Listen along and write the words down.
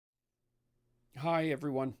Hi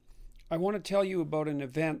everyone. I want to tell you about an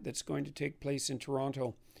event that's going to take place in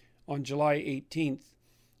Toronto on July 18th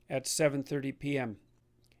at 7:30 p.m.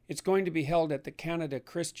 It's going to be held at the Canada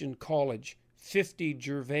Christian College, 50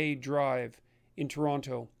 Gervais Drive in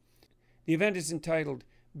Toronto. The event is entitled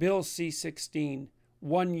Bill C16,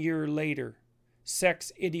 1 year later,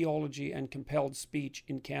 Sex, Ideology and Compelled Speech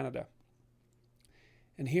in Canada.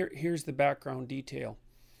 And here's the background detail.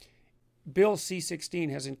 Bill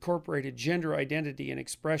C16 has incorporated gender identity and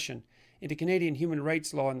expression into Canadian human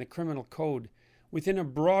rights law and the criminal code within a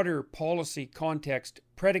broader policy context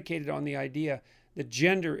predicated on the idea that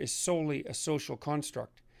gender is solely a social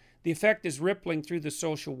construct. The effect is rippling through the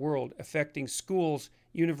social world, affecting schools,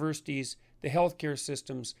 universities, the healthcare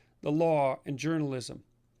systems, the law, and journalism.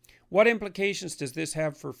 What implications does this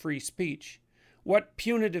have for free speech? What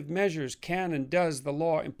punitive measures can and does the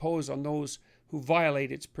law impose on those who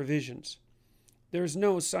violate its provisions? There is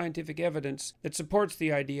no scientific evidence that supports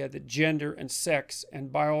the idea that gender and sex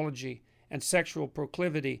and biology and sexual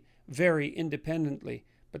proclivity vary independently,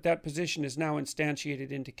 but that position is now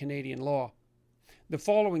instantiated into Canadian law. The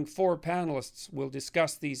following four panelists will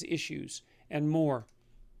discuss these issues and more.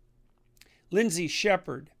 Lindsay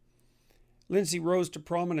Shepherd. Lindsay rose to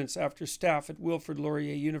prominence after staff at Wilfrid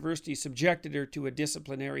Laurier University subjected her to a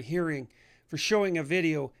disciplinary hearing for showing a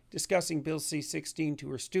video discussing Bill C16 to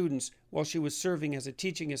her students while she was serving as a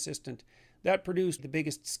teaching assistant. That produced the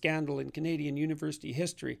biggest scandal in Canadian university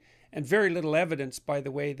history, and very little evidence, by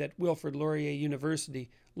the way, that Wilfrid Laurier University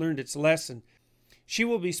learned its lesson. She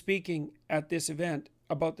will be speaking at this event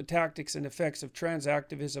about the tactics and effects of trans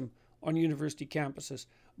activism on university campuses.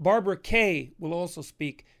 Barbara Kay will also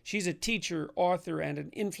speak. She's a teacher, author, and an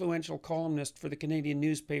influential columnist for the Canadian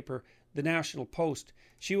newspaper, The National Post.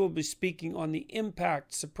 She will be speaking on the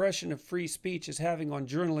impact suppression of free speech is having on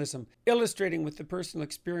journalism, illustrating with the personal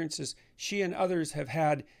experiences she and others have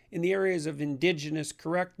had in the areas of Indigenous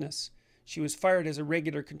correctness. She was fired as a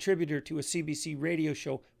regular contributor to a CBC radio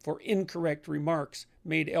show for incorrect remarks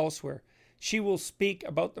made elsewhere. She will speak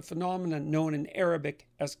about the phenomenon known in Arabic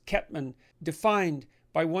as ketman, defined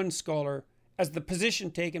by one scholar as the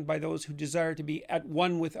position taken by those who desire to be at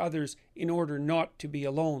one with others in order not to be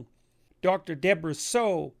alone. Dr. Debra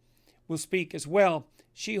Soh will speak as well.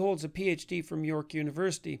 She holds a PhD from York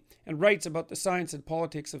University and writes about the science and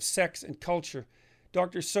politics of sex and culture.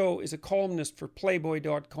 Dr. Soh is a columnist for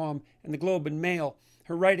Playboy.com and the Globe and Mail.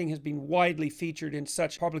 Her writing has been widely featured in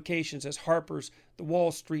such publications as Harper's, the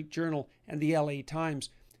Wall Street Journal, and the LA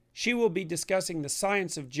Times. She will be discussing the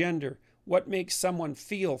science of gender, what makes someone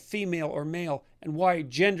feel female or male, and why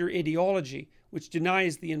gender ideology, which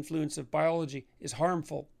denies the influence of biology, is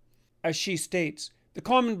harmful. As she states, the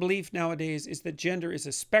common belief nowadays is that gender is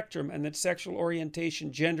a spectrum and that sexual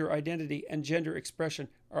orientation, gender identity, and gender expression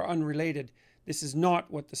are unrelated. This is not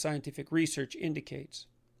what the scientific research indicates.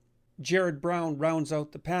 Jared Brown rounds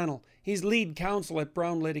out the panel. He's lead counsel at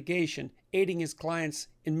Brown Litigation, aiding his clients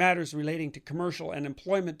in matters relating to commercial and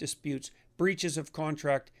employment disputes, breaches of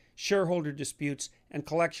contract, shareholder disputes, and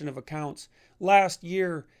collection of accounts. Last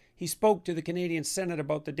year, he spoke to the Canadian Senate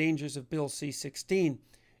about the dangers of Bill C16.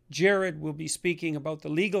 Jared will be speaking about the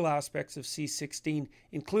legal aspects of C16,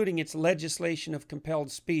 including its legislation of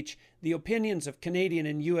compelled speech, the opinions of Canadian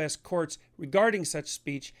and U.S. courts regarding such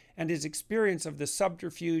speech, and his experience of the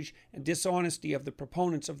subterfuge and dishonesty of the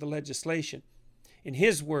proponents of the legislation. In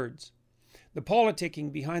his words, the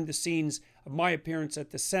politicking behind the scenes of my appearance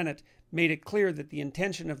at the Senate made it clear that the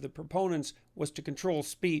intention of the proponents was to control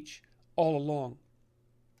speech all along.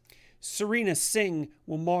 Sarina Singh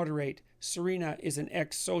will moderate. Sarina is an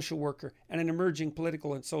ex-social worker and an emerging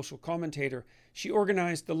political and social commentator. She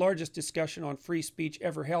organized the largest discussion on free speech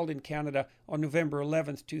ever held in Canada on November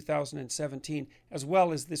 11, 2017, as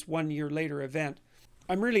well as this 1 year later event.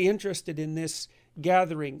 I'm really interested in this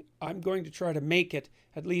gathering. I'm going to try to make it,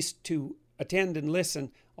 at least to attend and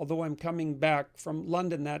listen, although I'm coming back from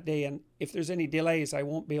London that day, and if there's any delays, I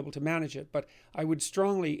won't be able to manage it. But I would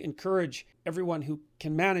strongly encourage everyone who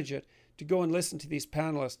can manage it to go and listen to these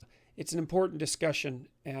panelists. It's an important discussion,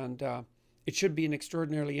 and it should be an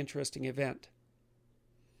extraordinarily interesting event.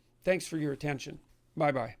 Thanks for your attention.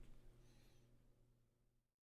 Bye-bye.